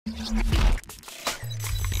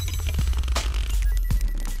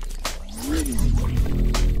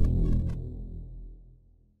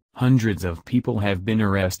Hundreds of people have been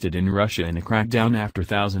arrested in Russia in a crackdown after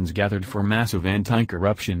thousands gathered for massive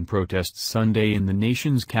anti-corruption protests Sunday in the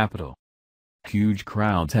nation's capital. Huge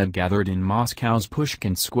crowds had gathered in Moscow's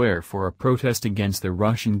Pushkin Square for a protest against the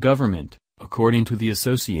Russian government, according to the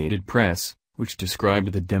Associated Press, which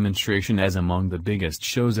described the demonstration as among the biggest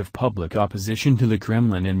shows of public opposition to the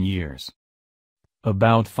Kremlin in years.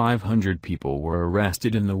 About 500 people were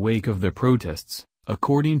arrested in the wake of the protests,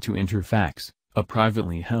 according to Interfax, a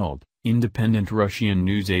privately held, independent Russian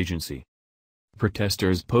news agency.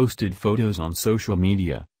 Protesters posted photos on social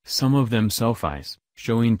media, some of them selfies,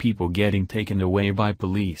 showing people getting taken away by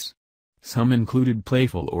police. Some included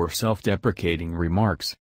playful or self-deprecating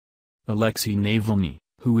remarks. Alexei Navalny,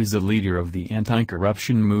 who is the leader of the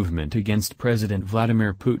anti-corruption movement against President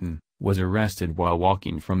Vladimir Putin, was arrested while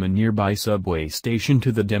walking from a nearby subway station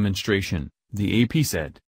to the demonstration, the AP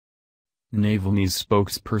said. Navalny's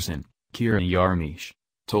spokesperson, Kira Yarmysh,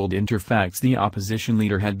 told Interfax the opposition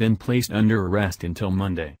leader had been placed under arrest until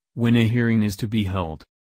Monday, when a hearing is to be held.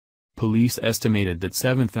 Police estimated that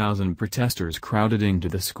 7,000 protesters crowded into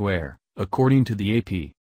the square, according to the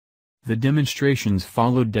AP. The demonstrations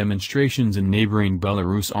followed demonstrations in neighboring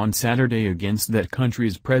Belarus on Saturday against that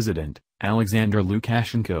country's president, Alexander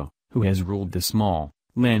Lukashenko, who has ruled the small,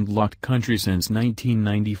 landlocked country since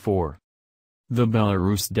 1994. The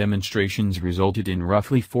Belarus demonstrations resulted in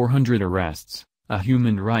roughly 400 arrests, a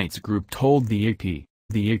human rights group told the AP.